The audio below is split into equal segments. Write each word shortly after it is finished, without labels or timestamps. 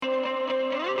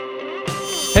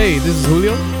Hey, this is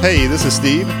Julio. Hey, this is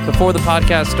Steve. Before the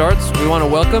podcast starts, we want to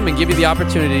welcome and give you the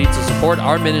opportunity to support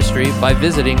our ministry by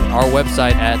visiting our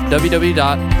website at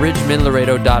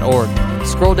www.bridgemanlaredo.org.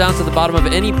 Scroll down to the bottom of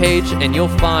any page and you'll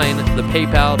find the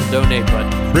PayPal donate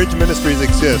button. Bridge Ministries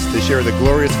exists to share the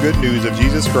glorious good news of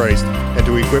Jesus Christ and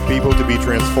to equip people to be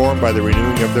transformed by the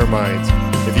renewing of their minds.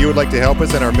 If you would like to help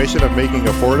us in our mission of making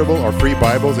affordable or free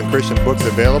Bibles and Christian books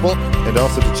available, and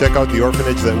also to check out the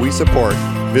orphanage that we support,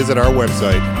 visit our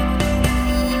website.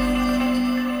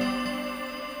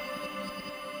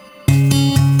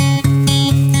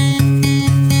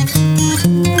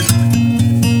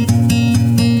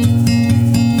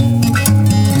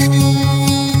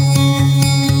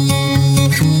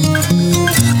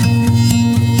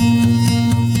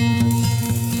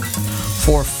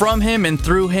 For from him and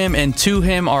through him and to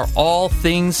him are all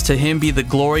things, to him be the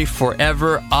glory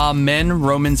forever. Amen.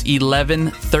 Romans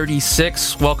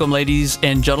 11:36. Welcome, ladies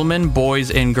and gentlemen,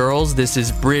 boys and girls. This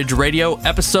is Bridge Radio,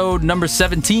 episode number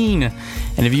 17.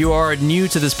 And if you are new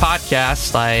to this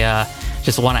podcast, I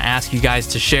just want to ask you guys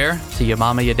to share to your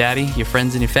mama, your daddy, your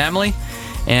friends, and your family.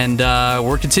 And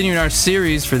we're continuing our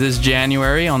series for this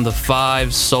January on the 5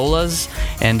 solas,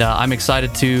 and I'm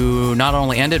excited to not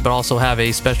only end it but also have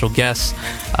a special guest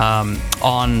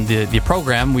on the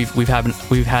program. We've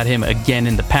had him again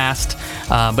in the past,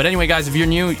 but anyway, guys, if you're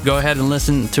new, go ahead and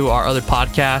listen to our other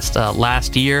podcast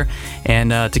last year.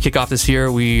 And to kick off this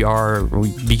year, we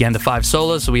began the 5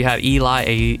 solas. So we had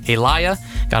Elijah,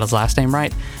 got his last name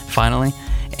right finally.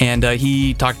 And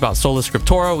he talked about Sola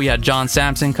Scriptura. We had John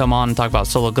Sampson come on and talk about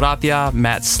Sola Gratia,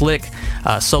 Matt Slick,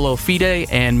 Solo Fide,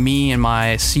 and me and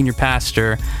my senior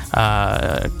pastor,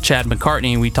 Chad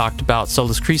McCartney. We talked about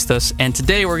Solus Christus. And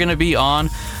today we're going to be on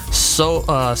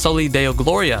Soli Deo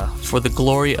Gloria, for the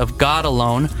glory of God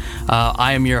alone.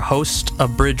 I am your host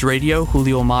of Bridge Radio,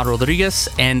 Julio Amad Rodriguez.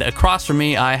 And across from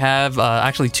me, I have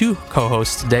actually two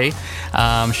co-hosts today.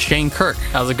 Shane Kirk.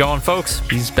 How's it going, folks?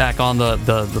 He's back on the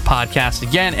podcast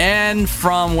again. And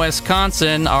from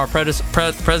Wisconsin, our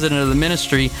president of the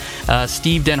ministry,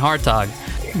 Steve Den Hartog.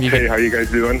 Hey, how you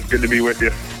guys doing? Good to be with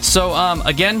you. So,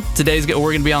 again, we're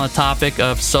going to be on the topic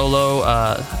of Soli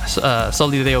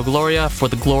Deo Gloria, for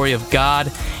the glory of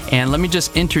God. And let me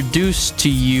just introduce to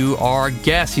you our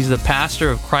guest. He's the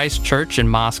pastor of Christ Church in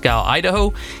Moscow,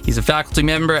 Idaho. He's a faculty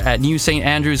member at New St.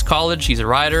 Andrews College. He's a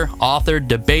writer, author,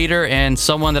 debater, and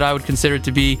someone that I would consider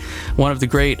to be one of the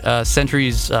great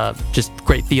centuries, just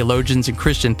great theologians and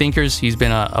Christian thinkers. He's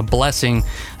been a blessing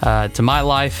to my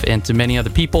life and to many other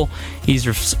people. He's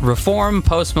Reformed,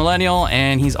 post-millennial,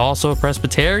 and he's also a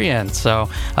Presbyterian. So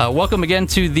welcome again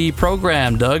to the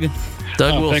program, Doug.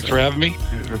 Thanks for having me.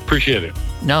 Appreciate it.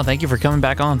 No, thank you for coming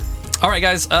back on. All right,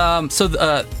 guys.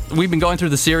 So we've been going through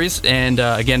the series, and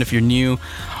again, if you're new,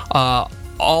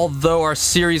 although our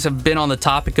series have been on the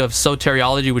topic of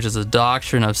soteriology, which is a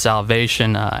doctrine of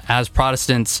salvation, as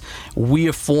Protestants, we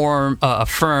affirm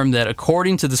that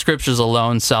according to the Scriptures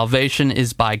alone, salvation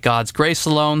is by God's grace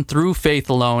alone, through faith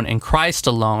alone, in Christ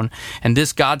alone, and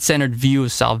this God-centered view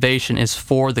of salvation is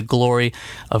for the glory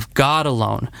of God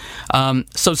alone.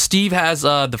 So Steve has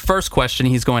the first question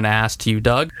he's going to ask to you,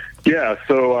 Doug. Yeah,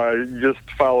 so just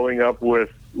following up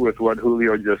with what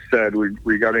Julio just said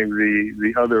regarding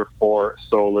the other 4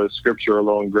 solas, Scripture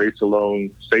alone, grace alone,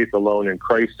 faith alone, and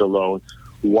Christ alone.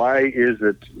 Why is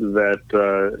it that,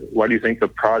 why do you think the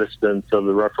Protestants of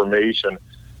the Reformation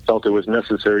felt it was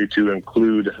necessary to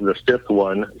include the 5th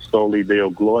one, Soli Deo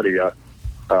Gloria,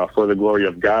 for the glory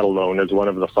of God alone, as one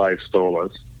of the 5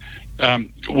 solas?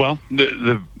 Well,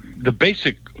 the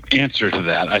basic answer to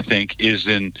that, I think, is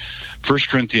in 1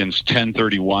 Corinthians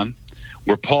 10:31.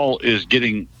 where Paul is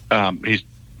he's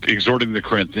exhorting the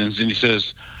Corinthians, and he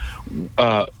says,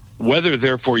 whether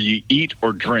therefore ye eat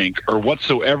or drink, or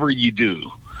whatsoever ye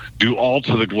do all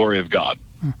to the glory of God.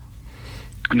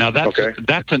 Now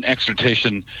that's an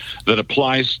exhortation that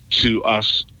applies to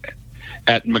us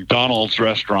at McDonald's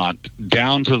restaurant,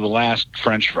 down to the last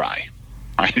French fry.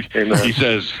 Right? Amen. He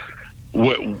says,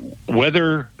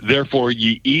 whether therefore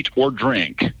ye eat or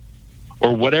drink,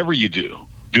 or whatever you do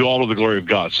all to the glory of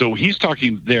God. So he's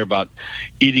talking there about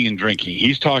eating and drinking.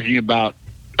 He's talking about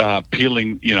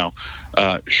peeling,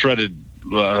 shredded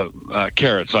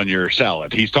carrots on your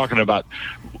salad. He's talking about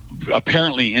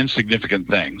apparently insignificant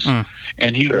things,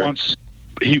 and he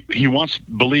wants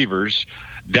believers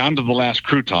down to the last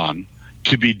crouton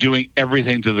to be doing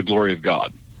everything to the glory of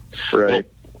God. Right. Well,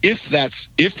 if that's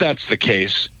the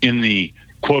case in the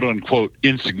quote unquote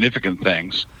insignificant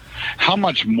things, how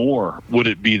much more would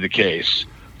it be the case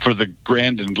for the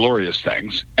grand and glorious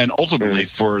things, and ultimately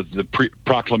for the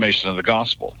proclamation of the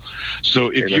gospel.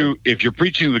 So if you're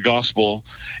preaching the gospel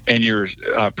and you're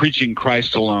preaching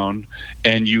Christ alone,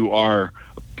 and you are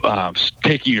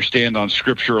taking your stand on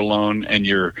Scripture alone, and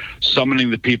you're summoning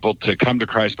the people to come to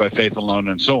Christ by faith alone,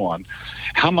 and so on,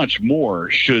 how much more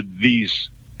should this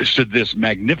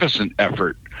magnificent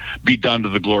effort be done to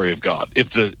the glory of God?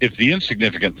 If the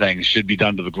insignificant things should be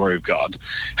done to the glory of God,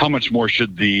 how much more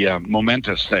should the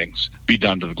momentous things be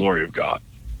done to the glory of God?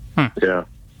 Yeah.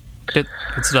 Good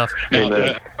stuff.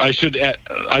 Now, I should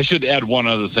add one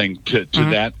other thing to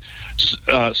that.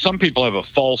 Some people have a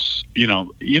false, you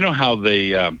know how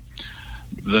the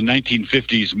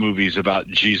 1950s movies about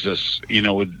Jesus,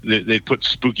 they put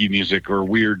spooky music or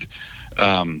weird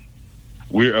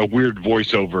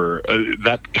voiceover,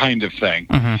 that kind of thing.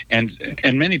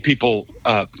 And many people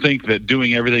think that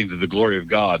doing everything to the glory of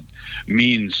God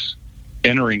means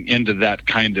entering into that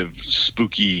kind of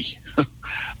spooky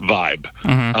vibe.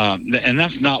 And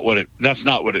that's not what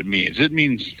it means. It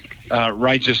means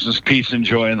righteousness, peace, and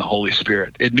joy in the Holy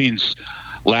Spirit. It means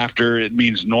laughter. It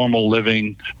means normal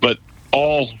living, but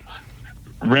all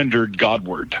rendered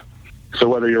Godward. So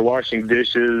whether you're washing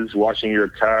dishes, washing your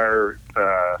car,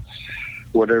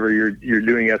 whatever you're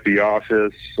doing at the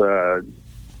office,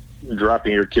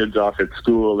 dropping your kids off at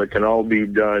school, it can all be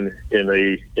done in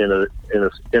a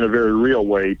very real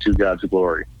way to God's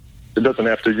glory. It doesn't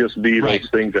have to just be those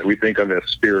things that we think of as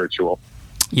spiritual.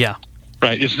 Yeah.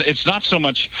 Right. It's not so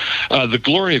much the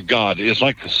glory of God is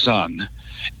like the sun,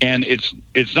 and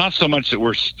it's not so much that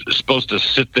we're supposed to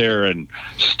sit there and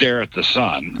stare at the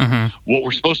sun. What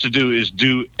we're supposed to do is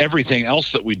do everything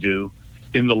else that we do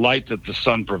in the light that the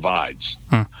sun provides.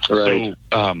 Right.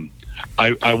 So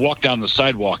I walk down the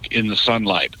sidewalk in the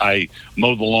sunlight. I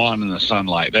mow the lawn in the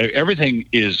sunlight. Everything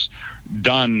is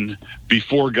done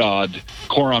before God,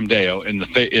 coram Deo,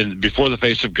 before the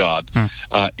face of God,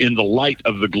 in the light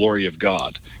of the glory of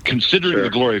God. Considering the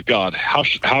glory of God, how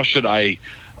should I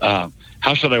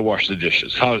wash the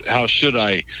dishes? How should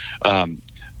I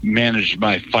manage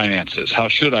my finances? How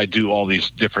should I do all these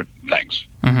different things?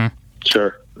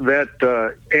 Sure.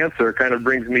 That answer kind of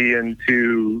brings me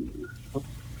into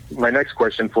my next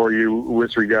question for you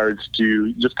with regards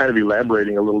to just kind of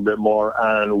elaborating a little bit more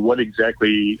on what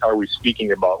exactly are we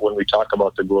speaking about when we talk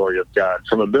about the glory of God.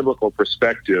 From a biblical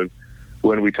perspective,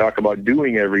 when we talk about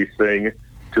doing everything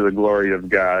to the glory of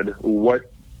God, what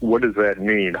does that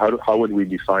mean? How would we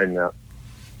define that?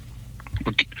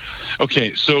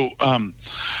 Okay, so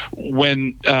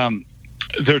when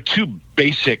there are two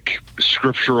basic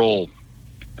scriptural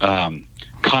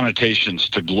connotations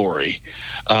to glory.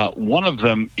 One of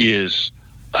them is,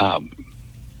 well,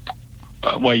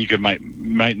 you might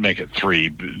make it three,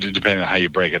 depending on how you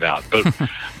break it out.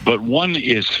 But one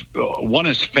is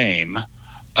fame.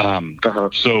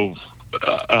 So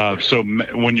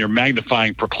when you're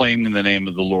magnifying, proclaiming the name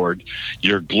of the Lord,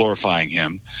 you're glorifying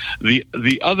Him.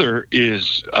 The other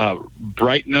is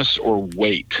brightness or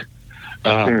weight.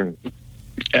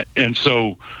 And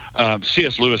so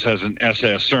C.S. Lewis has an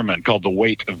essay, a sermon called "The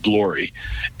Weight of Glory,"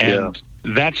 and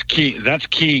that's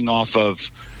keying off of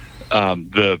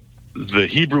the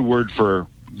Hebrew word for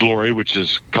glory, which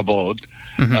is kabod,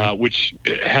 which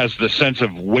has the sense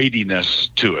of weightiness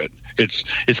to it.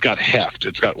 It's got heft,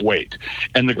 it's got weight,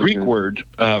 and the Greek word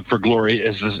for glory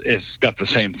is got the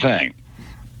same thing.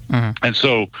 And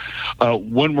so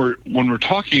when we're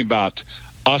talking about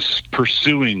us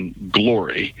pursuing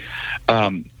glory,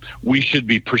 we should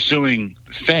be pursuing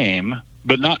fame,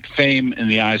 but not fame in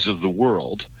the eyes of the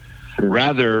world.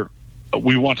 Rather,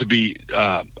 we want to be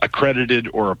accredited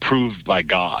or approved by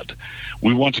God.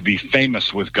 We want to be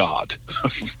famous with God.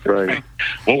 Right.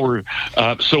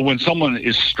 So when someone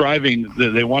is striving,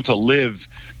 they want to live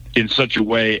in such a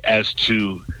way as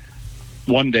to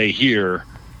one day hear,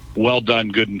 "Well done,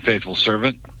 good and faithful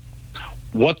servant."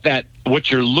 What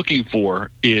you're looking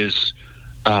for is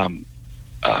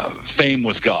fame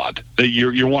with God. That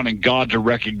you're wanting God to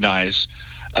recognize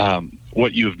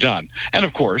what you've done, and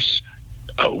of course,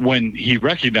 when He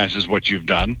recognizes what you've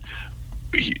done,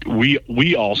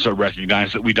 we also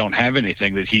recognize that we don't have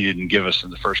anything that He didn't give us in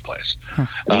the first place.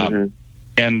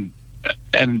 And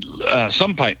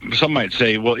some might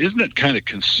say, well, isn't it kind of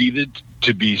conceited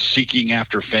to be seeking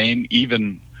after fame,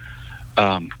 even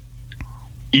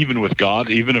with God,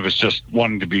 even if it's just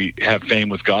wanting to have fame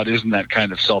with God? Isn't that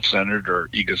kind of self-centered or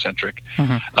egocentric?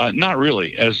 Not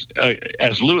really. As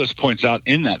Lewis points out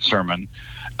in that sermon,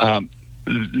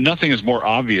 nothing is more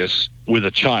obvious with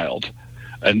a child,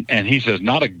 and he says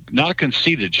not a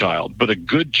conceited child, but a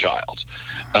good child,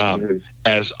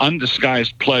 as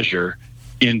undisguised pleasure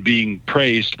in being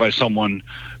praised by someone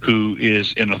who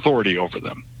is in authority over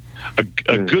them.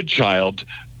 A good child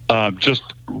just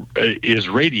is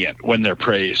radiant when they're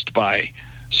praised by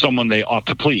someone they ought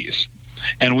to please,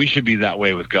 and we should be that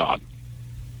way with God.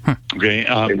 Okay.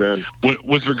 Amen.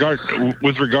 With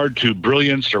regard to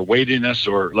brilliance or weightiness,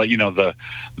 or like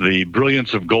the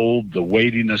brilliance of gold, the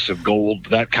weightiness of gold,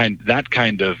 that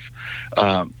kind of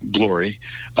glory,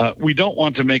 we don't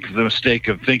want to make the mistake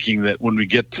of thinking that when we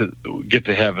get to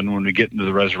heaven, when we get into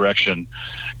the resurrection,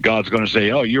 God's going to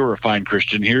say, "Oh, you're a fine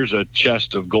Christian. Here's a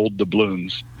chest of gold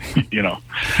doubloons."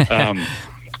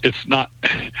 It's not.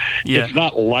 Yeah. It's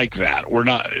not like that. We're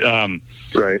not.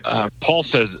 Right. Paul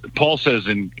says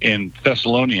in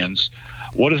Thessalonians,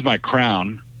 "What is my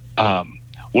crown?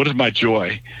 What is my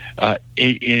joy?"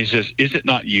 He says, "Is it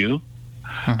not you?"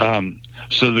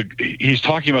 So he's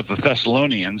talking about the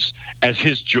Thessalonians as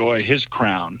his joy, his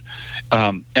crown,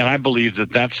 and I believe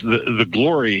that's the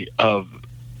glory of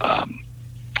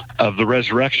the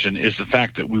resurrection is the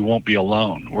fact that we won't be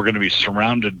alone. We're going to be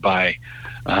surrounded by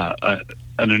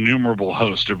an innumerable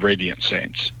host of radiant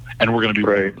saints, and we're going to be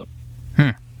right. with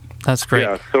them. That's great.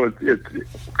 Yeah, so it's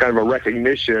kind of a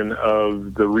recognition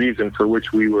of the reason for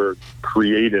which we were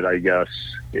created, I guess,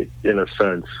 in a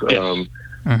sense. Yes.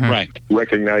 Right.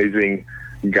 Recognizing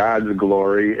God's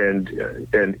glory and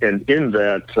in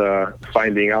that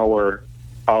finding our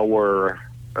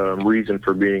reason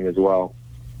for being as well.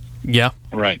 Yeah.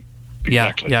 Right.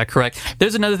 Exactly. Yeah, correct.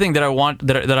 There's another thing that I want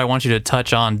you to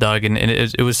touch on, Doug, and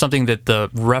it was something that the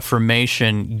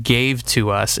Reformation gave to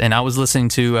us. And I was listening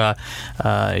to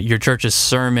your church's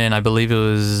sermon, I believe it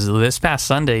was this past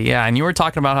Sunday, yeah, and you were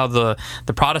talking about how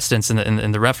the Protestants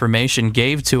and the Reformation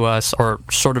gave to us, or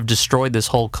sort of destroyed this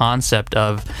whole concept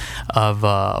of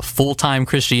full-time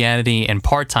Christianity and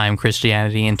part-time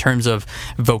Christianity in terms of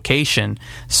vocation.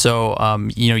 So,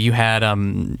 you had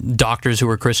doctors who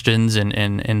were Christians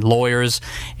and lawyers.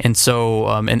 And so,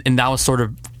 and that was sort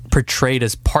of portrayed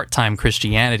as part-time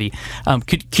Christianity.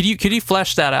 Could you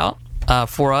flesh that out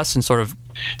for us and sort of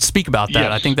speak about that?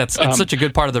 Yes. I think that's such a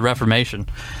good part of the Reformation.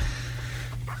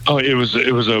 Oh, it was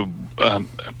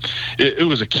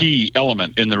a key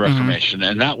element in the Reformation,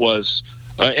 and that was,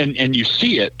 and you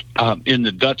see it in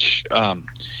the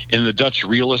Dutch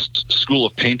realist school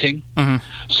of painting.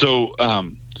 So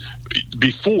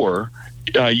before.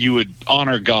 You would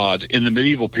honor God in the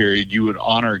medieval period. You would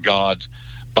honor God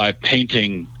by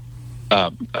painting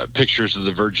pictures of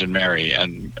the Virgin Mary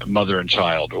and Mother and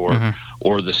Child,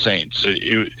 or the saints.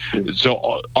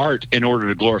 So art, in order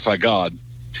to glorify God,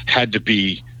 had to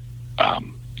be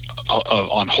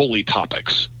on holy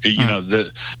topics.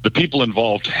 The people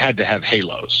involved had to have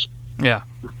halos. Yeah.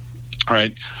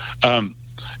 Right. And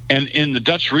in the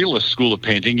Dutch realist school of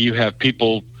painting, you have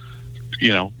people,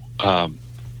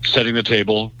 setting the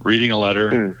table, reading a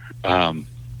letter,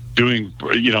 doing,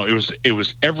 it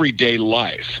was everyday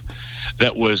life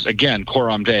that was, again,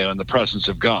 coram Deo, in the presence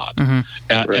of God.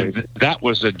 And that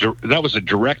was a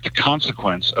direct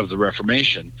consequence of the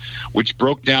Reformation, which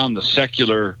broke down the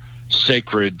secular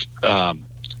sacred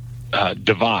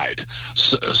divide,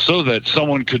 so that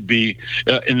someone could be,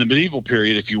 in the medieval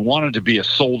period, if you wanted to be a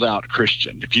sold-out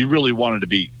Christian, if you really wanted to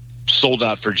be sold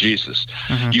out for Jesus,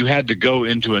 you had to go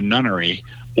into a nunnery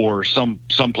or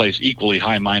someplace equally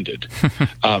high-minded.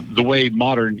 The way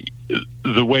modern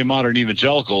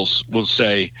evangelicals will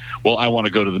say, well, I want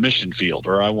to go to the mission field,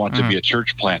 or I want to be a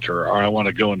church planter, or I want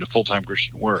to go into full-time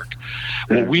Christian work.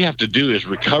 What we have to do is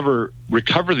recover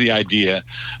the idea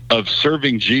of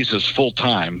serving Jesus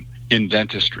full-time in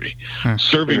dentistry,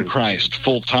 serving Christ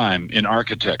full-time in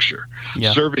architecture,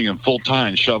 serving him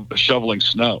full-time shoveling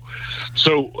snow.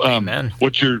 So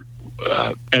what you're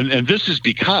and this is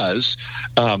because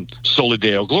Soli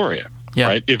Deo Gloria,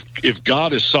 right? If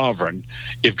God is sovereign,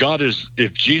 if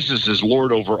Jesus is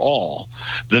Lord over all,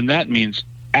 then that means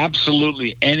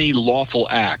absolutely any lawful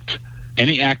act,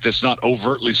 any act that's not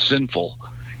overtly sinful,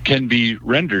 can be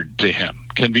rendered to him,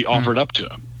 can be offered up to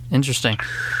him. Interesting.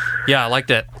 Yeah, I like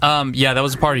that. That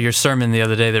was a part of your sermon the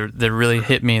other day that really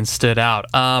hit me and stood out.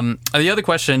 The other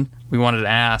question we wanted to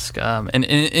ask, and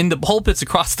in the pulpits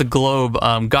across the globe,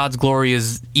 God's glory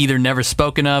is either never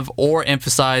spoken of or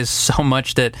emphasized so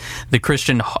much that the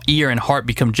Christian ear and heart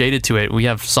become jaded to it. We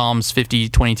have Psalms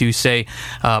 50:22 say,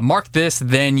 "Mark this,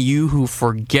 then you who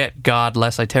forget God,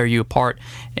 lest I tear you apart,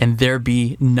 and there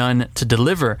be none to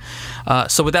deliver."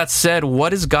 So with that said,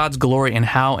 what is God's glory and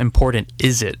how important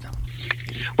is it?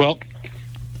 Well,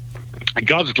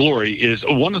 God's glory is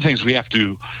one of the things we have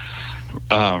to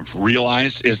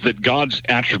realize is that God's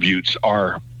attributes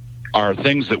are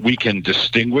things that we can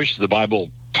distinguish. The Bible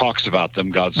talks about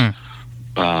them. God's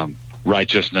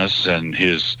righteousness and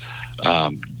his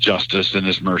justice and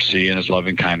his mercy and his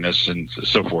loving kindness and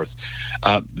so forth.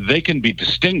 They can be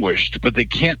distinguished, but they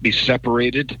can't be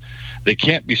separated. They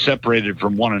can't be separated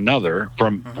from one another,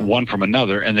 from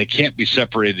another, and they can't be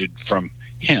separated from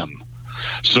him.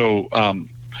 So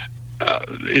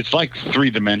it's like three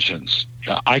dimensions.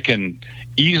 I can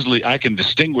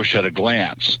distinguish at a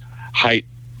glance height,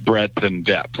 breadth, and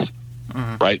depth,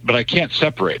 right? But I can't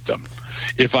separate them.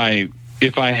 If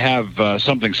I have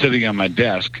something sitting on my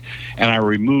desk and I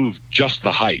remove just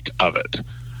the height of it,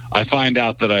 I find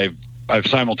out that I've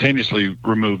simultaneously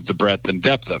removed the breadth and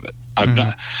depth of it. I've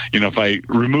not, if I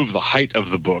remove the height of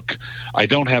the book, I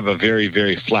don't have a very,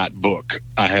 very flat book.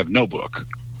 I have no book.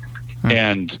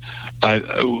 And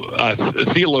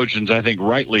theologians, I think,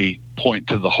 rightly point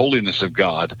to the holiness of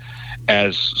God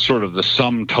as sort of the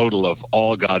sum total of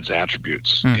all God's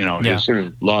attributes,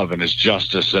 his love and his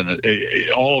justice and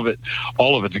all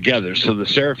of it together. So the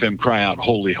seraphim cry out,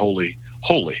 holy, holy,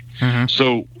 holy.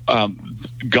 So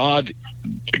God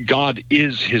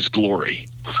is his glory.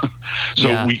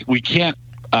 So we can't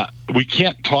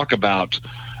talk about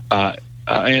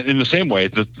in the same way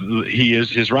that he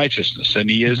is his righteousness and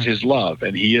he is his love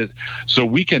and he is. So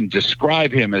we can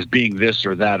describe him as being this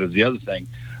or that or the other thing,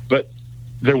 but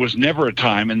there was never a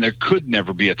time, and there could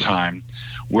never be a time,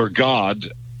 where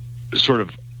God, sort of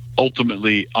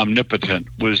ultimately omnipotent,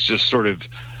 was just sort of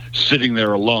sitting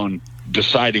there alone,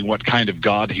 deciding what kind of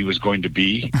God he was going to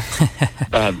be.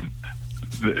 That's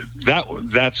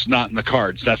not in the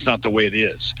cards. That's not the way it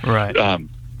is. Right.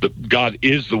 God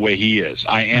is the way he is.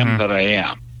 I am that I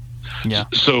am. Yeah.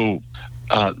 So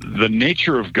the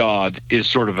nature of God is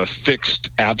sort of a fixed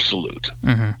absolute.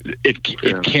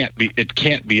 It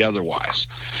can't be otherwise.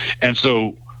 And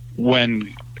so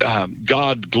when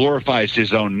God glorifies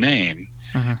his own name,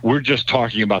 we're just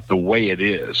talking about the way it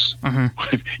is. I'm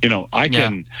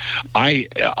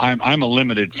a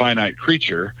limited, finite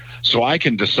creature, so I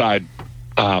can decide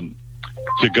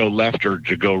to go left or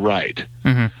to go right.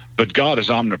 But God is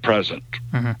omnipresent.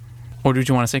 What did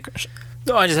you want to say, Chris?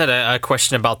 No, I just had a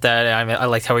question about that. I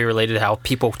liked how he related how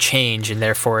people change, and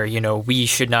therefore, we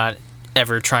should not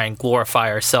ever try and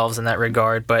glorify ourselves in that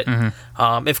regard. But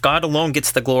if God alone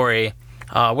gets the glory,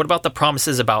 what about the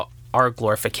promises about our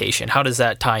glorification? How does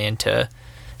that tie into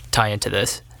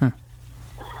this?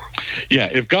 Yeah,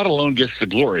 if God alone gets the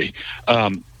glory, how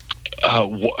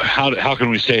can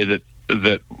we say that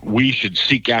we should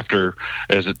seek after,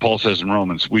 as Paul says in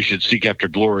Romans, we should seek after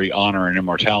glory, honor, and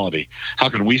immortality? How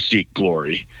can we seek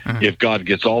glory if God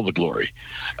gets all the glory?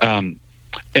 And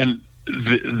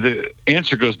the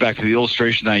answer goes back to the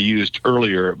illustration I used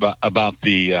earlier about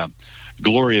the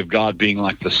glory of God being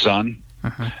like the sun.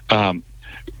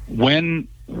 When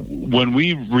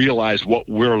we realize what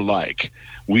we're like,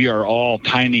 we are all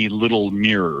tiny little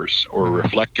mirrors or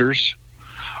reflectors.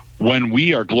 When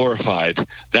we are glorified,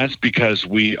 that's because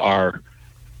we are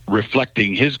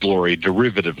reflecting his glory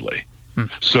derivatively.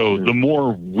 So the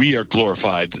more we are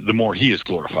glorified, the more he is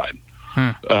glorified.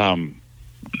 The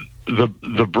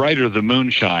brighter the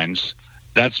moon shines,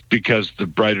 that's because the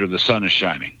brighter the sun is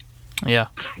shining. Yeah.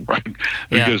 Right.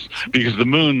 Because the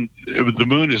moon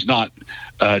is not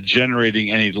generating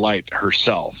any light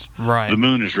herself. Right. The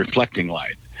moon is reflecting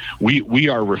light. We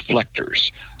are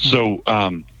reflectors. So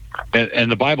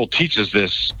and the Bible teaches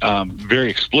this very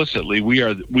explicitly. We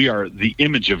are the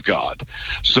image of God.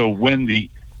 So when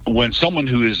someone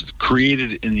who is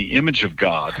created in the image of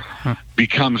God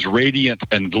becomes radiant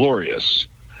and glorious,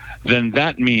 then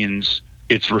that means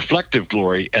it's reflective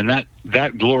glory, and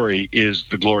that glory is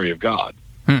the glory of God.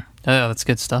 Oh, that's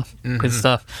good stuff. Good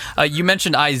stuff. You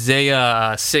mentioned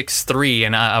Isaiah 6:3,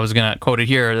 and I was going to quote it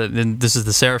here. This is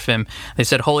the seraphim. They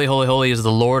said, "Holy, holy, holy is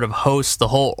the Lord of hosts. The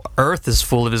whole earth is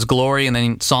full of his glory." And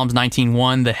then Psalms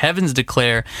 19:1, "The heavens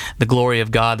declare the glory of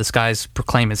God. The skies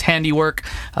proclaim his handiwork."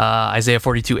 Isaiah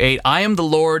 42:8, "I am the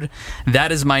Lord.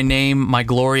 That is my name. My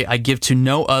glory I give to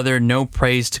no other. No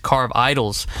praise to carve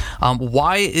idols."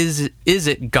 Why is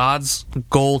it God's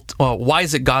goal? Why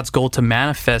is it God's goal to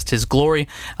manifest his glory?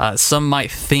 Some might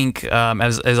think,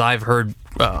 as I've heard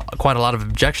quite a lot of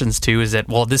objections to, is that,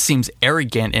 well, this seems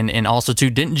arrogant, and also too,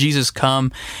 didn't Jesus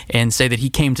come and say that he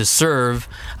came to serve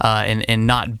and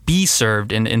not be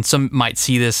served? And some might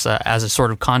see this as a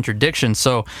sort of contradiction.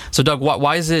 So Doug,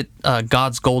 why is it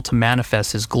God's goal to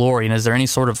manifest his glory, and is there any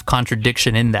sort of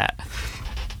contradiction in that?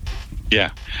 Yeah,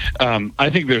 I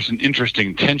think there's an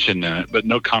interesting tension in it, but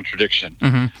no contradiction.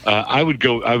 I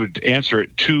would answer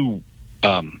it two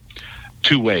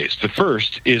ways. The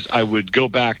first is I would go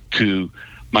back to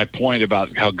my point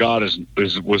about how God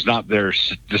was not there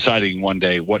deciding one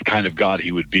day what kind of God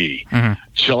he would be. Mm-hmm.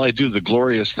 Shall I do the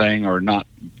glorious thing or not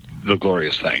the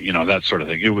glorious thing? That sort of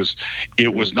thing. It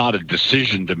was not a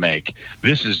decision to make.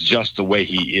 This is just the way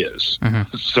he is.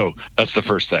 Mm-hmm. So that's the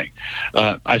first thing.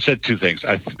 I said two things.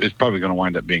 It's probably going to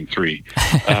wind up being three.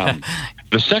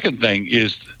 The second thing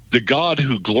is the God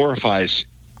who glorifies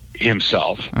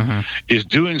himself mm-hmm. is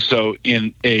doing so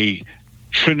in a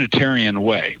Trinitarian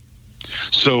way.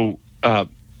 So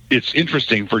it's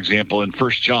interesting, for example, in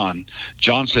 1 John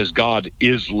says God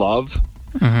is love.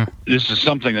 Mm-hmm. This is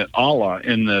something that Allah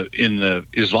in the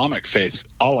Islamic faith,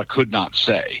 Allah could not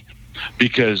say,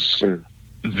 because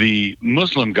the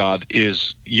Muslim God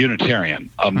is Unitarian,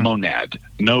 a monad,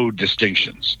 no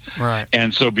distinctions. Right.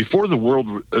 And so before the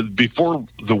world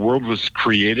was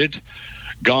created,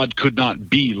 God could not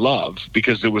be love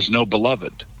because there was no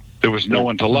beloved. There was no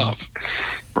one to love,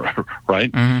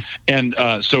 right? Mm-hmm. And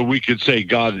so we could say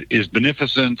God is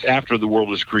beneficent after the world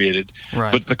was created,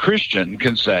 right. But the Christian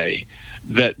can say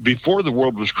that before the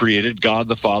world was created, God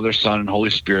the Father, Son, and Holy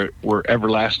Spirit were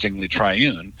everlastingly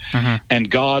triune, mm-hmm.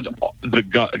 and God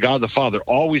the Father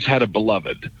always had a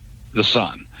beloved, the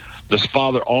Son. The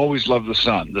Father always loved the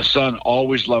Son. The Son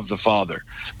always loved the Father.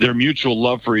 Their mutual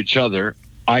love for each other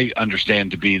I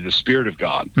understand to be the Spirit of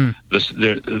God, the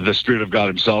Spirit of God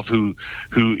himself, who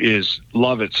is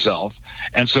love itself.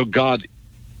 And so God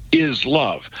is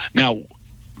love. Now,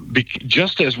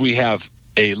 just as we have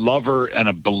a lover and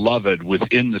a beloved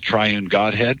within the triune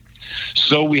Godhead,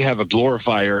 so we have a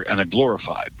glorifier and a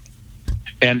glorified.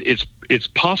 And it's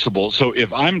possible. So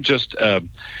if I'm just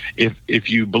if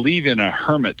you believe in a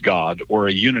hermit God or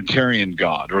a Unitarian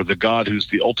God or the God who's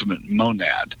the ultimate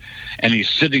monad, and he's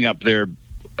sitting up there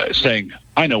saying,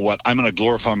 I know what, I'm going to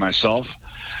glorify myself,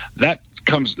 that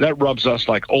rubs us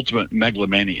like ultimate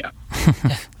megalomania.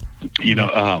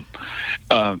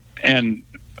 And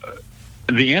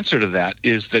the answer to that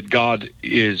is that God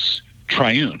is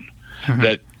triune,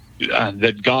 mm-hmm.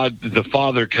 that God the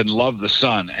Father can love the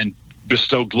Son and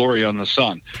bestow glory on the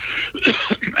Son,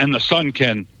 and the Son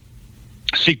can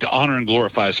seek to honor and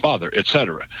glorify his Father,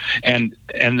 etc. And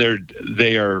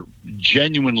they are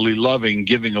genuinely loving,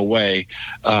 giving away,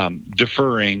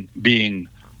 deferring, being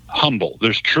humble.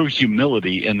 There's true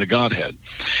humility in the Godhead.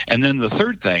 And then the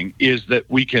third thing is that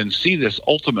we can see this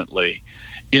ultimately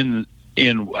in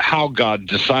how God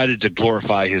decided to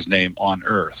glorify his name on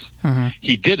earth. Mm-hmm.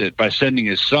 He did it by sending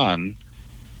his Son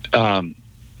in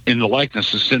the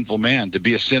likeness of sinful man to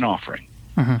be a sin offering.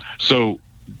 Mm-hmm. So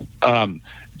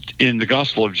in the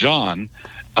Gospel of John,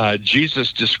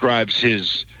 Jesus describes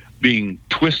his being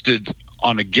twisted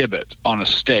on a gibbet, on a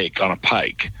stake, on a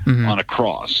pike, mm-hmm. on a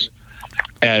cross,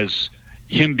 as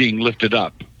him being lifted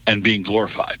up and being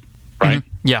glorified, right?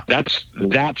 Mm-hmm. Yeah. That's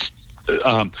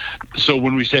so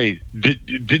when we say,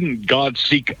 didn't God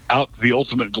seek out the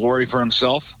ultimate glory for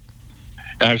himself?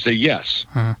 And I would say yes.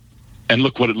 Mm-hmm. And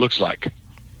look what it looks like.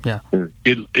 Yeah.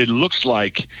 It looks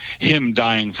like him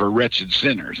dying for wretched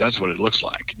sinners. That's what it looks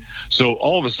like. So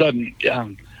all of a sudden,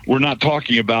 we're not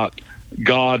talking about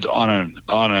God on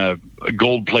a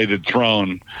gold-plated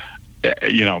throne,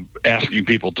 asking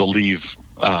people to leave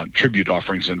tribute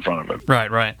offerings in front of him.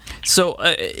 Right. So,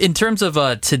 in terms of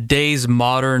today's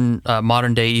modern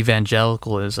day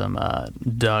evangelicalism,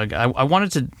 Doug, I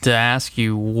wanted to ask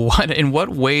you, in what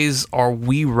ways are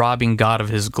we robbing God of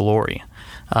his glory?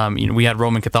 We had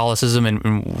Roman Catholicism,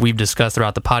 and we've discussed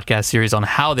throughout the podcast series on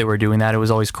how they were doing that. It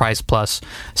was always Christ plus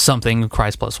something,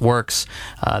 Christ plus works,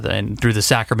 and through the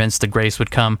sacraments, the grace would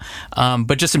come.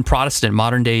 But just in Protestant,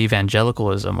 modern day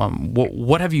evangelicalism,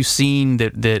 what have you seen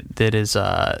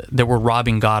that we're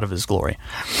robbing God of his glory?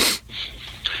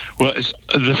 Well,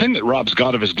 the thing that robs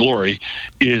God of his glory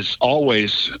is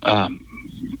always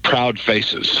proud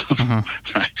faces,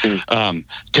 mm-hmm.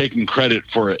 Taking credit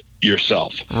for it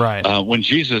yourself. Right. When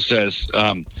Jesus says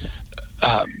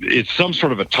it's some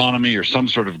sort of autonomy or some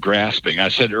sort of grasping. I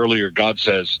said earlier, God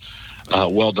says,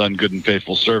 well done, good and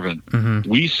faithful servant. Mm-hmm.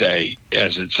 We say,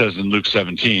 as it says in Luke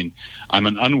 17, I'm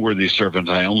an unworthy servant.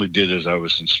 I only did as I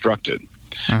was instructed.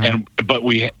 Mm-hmm. But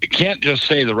we can't just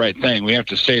say the right thing. We have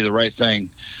to say the right thing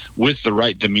with the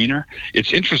right demeanor.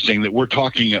 It's interesting that we're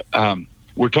talking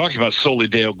about Soli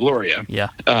Deo Gloria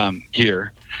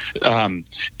here.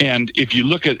 And if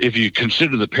you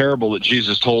consider the parable that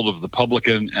Jesus told of the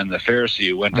publican and the Pharisee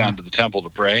who went down to the temple to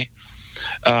pray,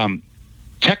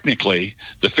 technically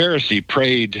the Pharisee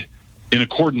prayed in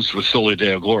accordance with Soli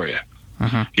Deo Gloria.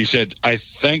 Mm-hmm. He said, I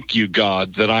thank you,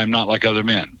 God, that I'm not like other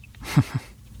men.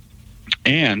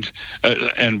 And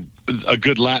a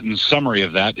good Latin summary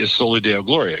of that is Soli Deo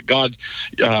Gloria. God,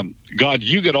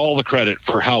 you get all the credit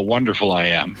for how wonderful I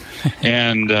am,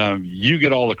 and you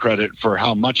get all the credit for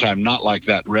how much I'm not like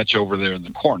that wretch over there in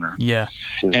the corner. Yeah.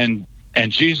 And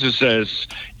Jesus says,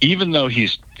 even though he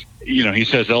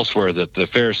says elsewhere that the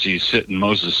Pharisees sit in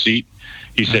Moses' seat,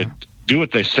 he said, do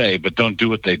what they say, but don't do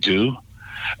what they do.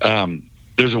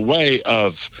 There's a way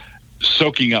of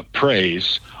soaking up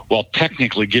praise while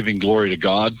technically giving glory to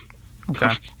God.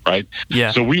 Okay. Right?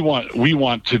 Yeah. So we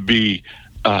want to be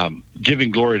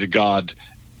giving glory to God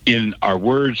in our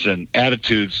words and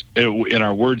attitudes, in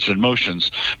our words and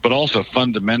motions, but also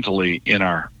fundamentally in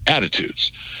our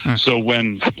attitudes. So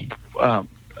when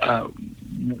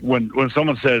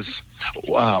someone says,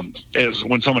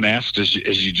 when someone asks,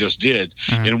 as you just did,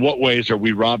 in what ways are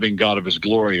we robbing God of his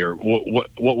glory, or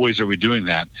what ways are we doing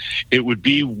that? It would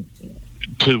be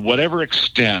to whatever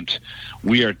extent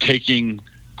we are taking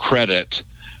credit,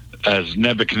 as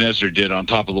Nebuchadnezzar did on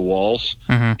top of the walls.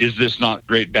 Is this not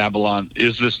great Babylon?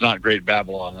 Is this not great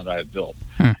Babylon that I have built?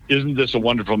 Isn't this a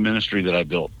wonderful ministry that I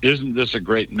built? Isn't this a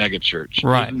great mega church?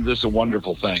 Right. Isn't this a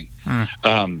wonderful thing?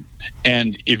 And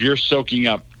if you're soaking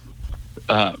up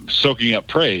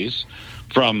praise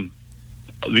from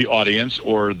the audience,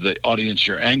 or the audience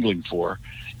you're angling for,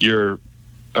 you're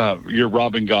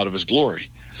robbing God of his glory.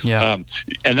 Yeah.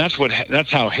 And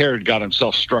that's how Herod got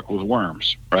himself struck with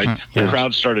worms, right? The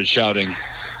crowd started shouting,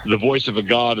 "The voice of a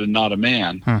God and not a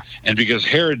man." And because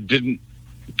Herod didn't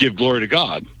give glory to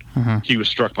God, he was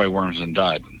struck by worms and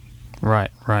died. Right.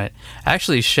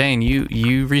 Actually, Shane,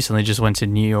 you recently just went to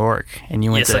New York, and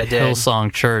you went to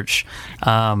Hillsong Church.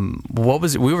 What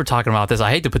was it? We were talking about this. I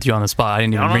hate to put you on the spot. I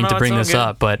didn't even mean to bring this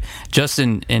up, but just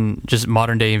in just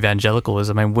modern day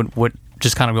evangelicalism, I mean, what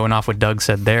just kind of going off what Doug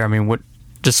said there. I mean, what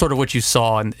just sort of what you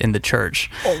saw in the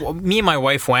church. Well, me and my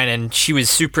wife went, and she was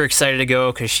super excited to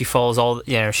go because she follows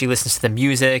she listens to the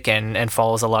music and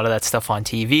follows a lot of that stuff on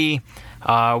TV.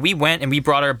 We went and we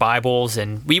brought our Bibles,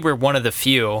 and we were one of the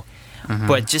few.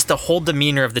 But just the whole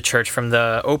demeanor of the church, from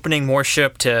the opening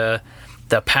worship to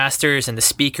the pastors and the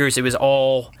speakers, it was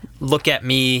all, look at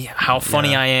me, how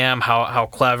funny I am, how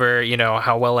clever,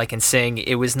 how well I can sing.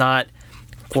 It was not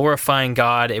glorifying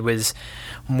God. It was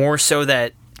more so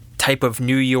that type of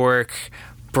New York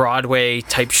Broadway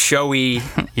type showy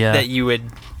that you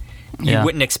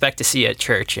wouldn't expect to see at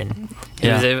church, and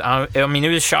it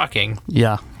was shocking.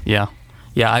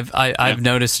 I've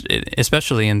noticed,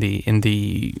 especially in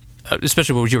the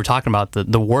especially what you were talking about,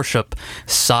 the worship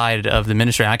side of the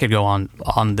ministry. I could go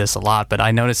on this a lot, but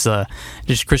I notice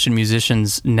just Christian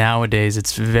musicians nowadays,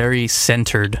 it's very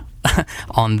centered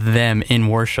on them in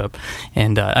worship,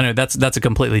 and I know that's a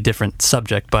completely different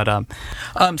subject. But I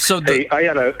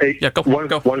had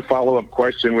one follow-up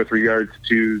question with regards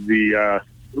to the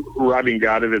robbing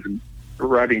God of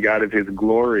his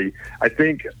glory. I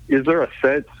think, is there a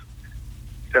sense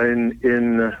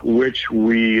in which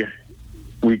we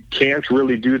can't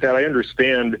really do that? I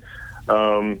understand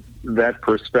that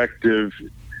perspective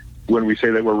when we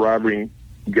say that we're robbing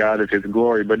God of his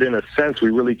glory, but in a sense, we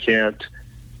really can't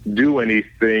do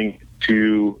anything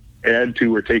to add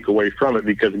to or take away from it,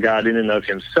 because God in and of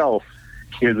himself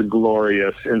is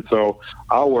glorious. And so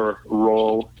our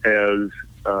role as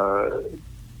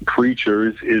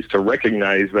preachers is to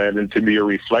recognize that and to be a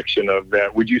reflection of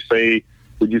that. Would you say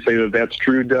that that's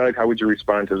true, Doug? How would you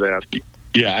respond to that?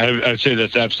 Yeah, I'd say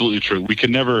that's absolutely true. We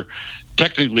can never,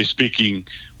 technically speaking,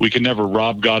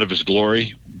 rob God of his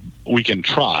glory. We can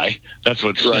try. That's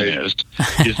what sin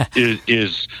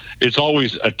is. It's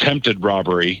always attempted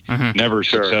robbery, never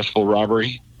successful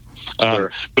robbery.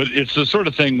 But it's the sort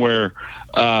of thing where,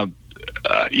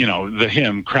 the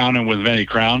hymn, "Crown him with many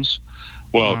crowns."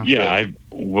 Well,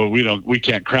 we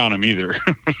can't crown him either.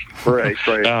 Right.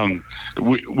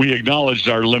 We acknowledged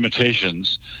our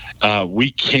limitations.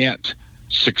 We can't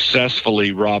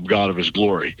successfully rob God of his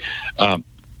glory.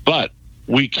 But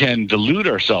we can delude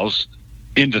ourselves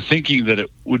into thinking that it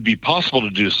would be possible to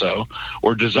do so,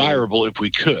 or desirable if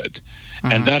we could.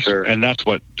 And that's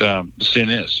what sin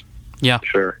is. Yeah.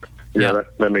 Sure. Yeah.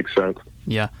 That makes sense.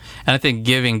 Yeah. And I think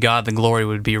giving God the glory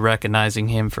would be recognizing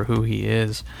him for who he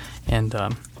is. And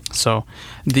so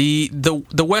the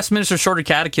Westminster Shorter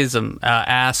Catechism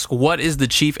asks, what is the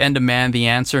chief end of man? The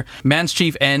answer: man's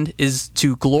chief end is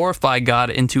to glorify God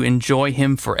and to enjoy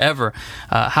him forever.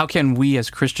 How can we as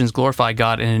Christians glorify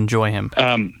God and enjoy him?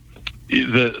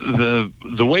 The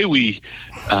way we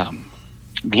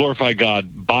glorify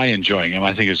God by enjoying him,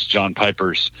 I think, is John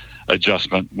Piper's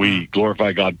adjustment. We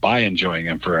glorify God by enjoying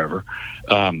him forever.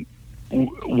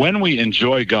 when we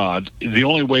enjoy God, the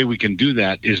only way we can do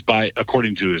that is by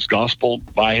according to His gospel,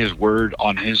 by His word,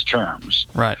 on His terms.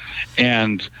 Right.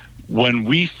 And when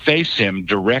we face Him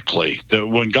directly,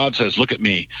 when God says, "Look at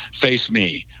me, face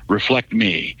me, reflect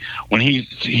me," when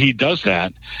He does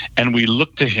that, and we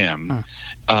look to Him,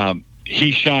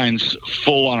 He shines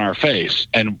full on our face,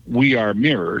 and we are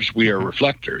mirrors, we are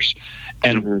reflectors,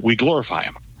 and we glorify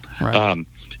Him. Right.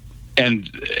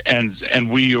 And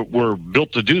we were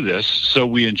built to do this, so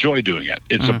we enjoy doing it.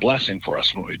 It's a blessing for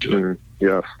us when we do it.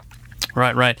 Yes.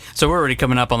 Right. So we're already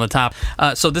coming up on the top.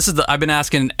 So this is I've been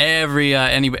asking every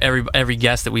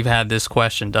guest that we've had this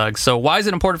question, Doug. So why is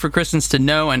it important for Christians to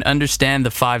know and understand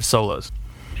the 5 solas?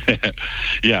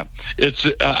 Yeah,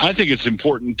 I think it's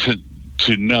important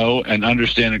to know and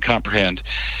understand and comprehend,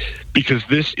 because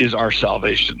this is our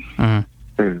salvation.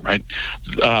 Right?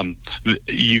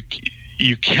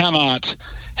 You cannot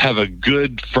have a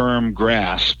good, firm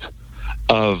grasp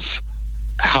of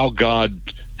how God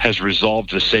has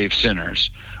resolved to save sinners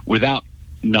without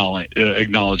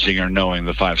acknowledging or knowing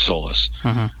the 5 solas.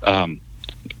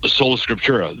 Sola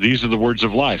Scriptura, these are the words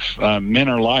of life. Men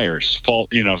are liars.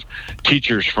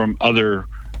 Teachers from other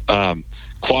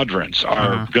quadrants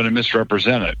are going to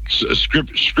misrepresent it.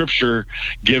 Scripture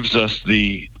gives us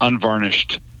the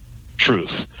unvarnished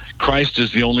truth. Christ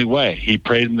is the only way. He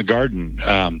prayed in the garden.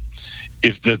 Father,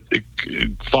 if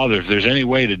there's any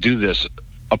way to do this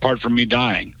apart from me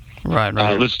dying, right.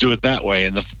 Let's do it that way.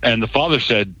 And the Father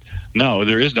said, no,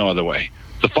 there is no other way.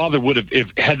 The Father would have,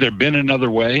 had there been another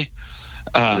way,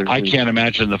 I can't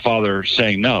imagine the Father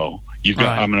saying, no,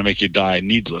 I'm going to make you die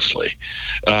needlessly.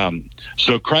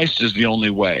 So Christ is the only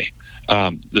way.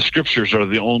 The Scriptures are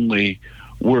the only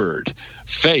word.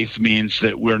 Faith means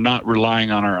that we're not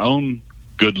relying on our own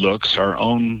good looks, our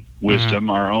own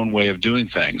wisdom, our own way of doing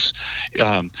things.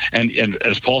 And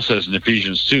as Paul says in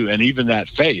Ephesians 2, and even that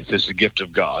faith is a gift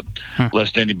of God,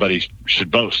 lest anybody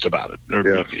should boast about it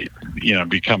or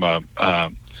become a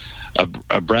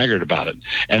braggart about it.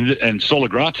 And sola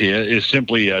gratia is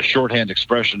simply a shorthand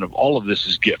expression of all of this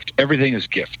is gift. Everything is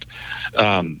gift.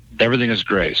 Everything is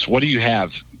grace. What do you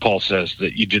have, Paul says,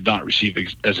 that you did not receive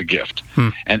as a gift?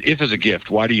 And if as a gift,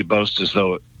 why do you boast as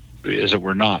it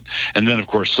were not? And then, of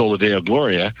course, sola deo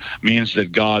gloria means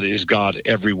that God is God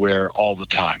everywhere all the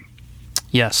time.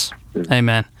 Yes.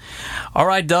 Amen. All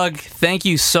right, Doug, thank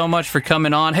you so much for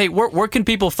coming on. Hey, where can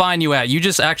people find you at? You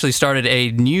just actually started a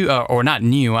new, or not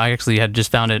new, I actually had just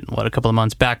found it, a couple of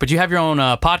months back, but you have your own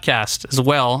podcast as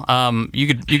well. You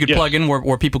could plug in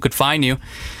where people could find you.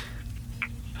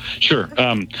 Sure.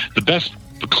 The best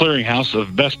clearinghouse, the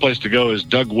best place to go is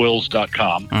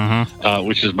DougWills.com,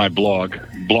 which is my blog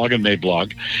and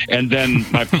Mablog. And then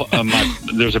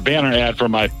there's a banner ad for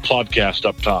my podcast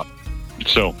up top.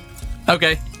 So...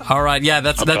 Okay. All right. Yeah,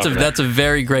 that's a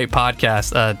very great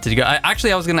podcast to go. I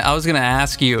was gonna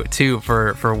ask you too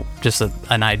for just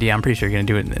an idea. I'm pretty sure you're gonna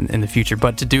do it in the future,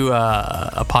 but to do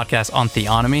a podcast on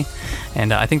theonomy,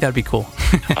 and I think that'd be cool.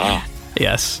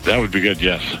 Yes. That would be good.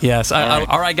 Yes. Yes.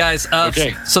 All right, guys.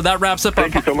 Okay. So that wraps up.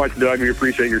 Thank you so much, Doug. We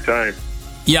appreciate your time.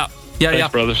 Yeah.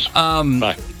 Thanks, brothers.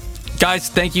 Bye, guys.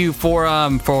 Thank you for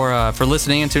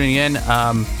listening and tuning in.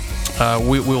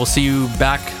 We will see you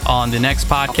back on the next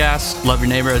podcast. Love your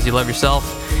neighbor as you love yourself,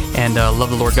 and love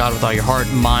the Lord God with all your heart,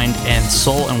 mind, and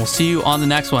soul. And we'll see you on the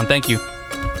next one. Thank you.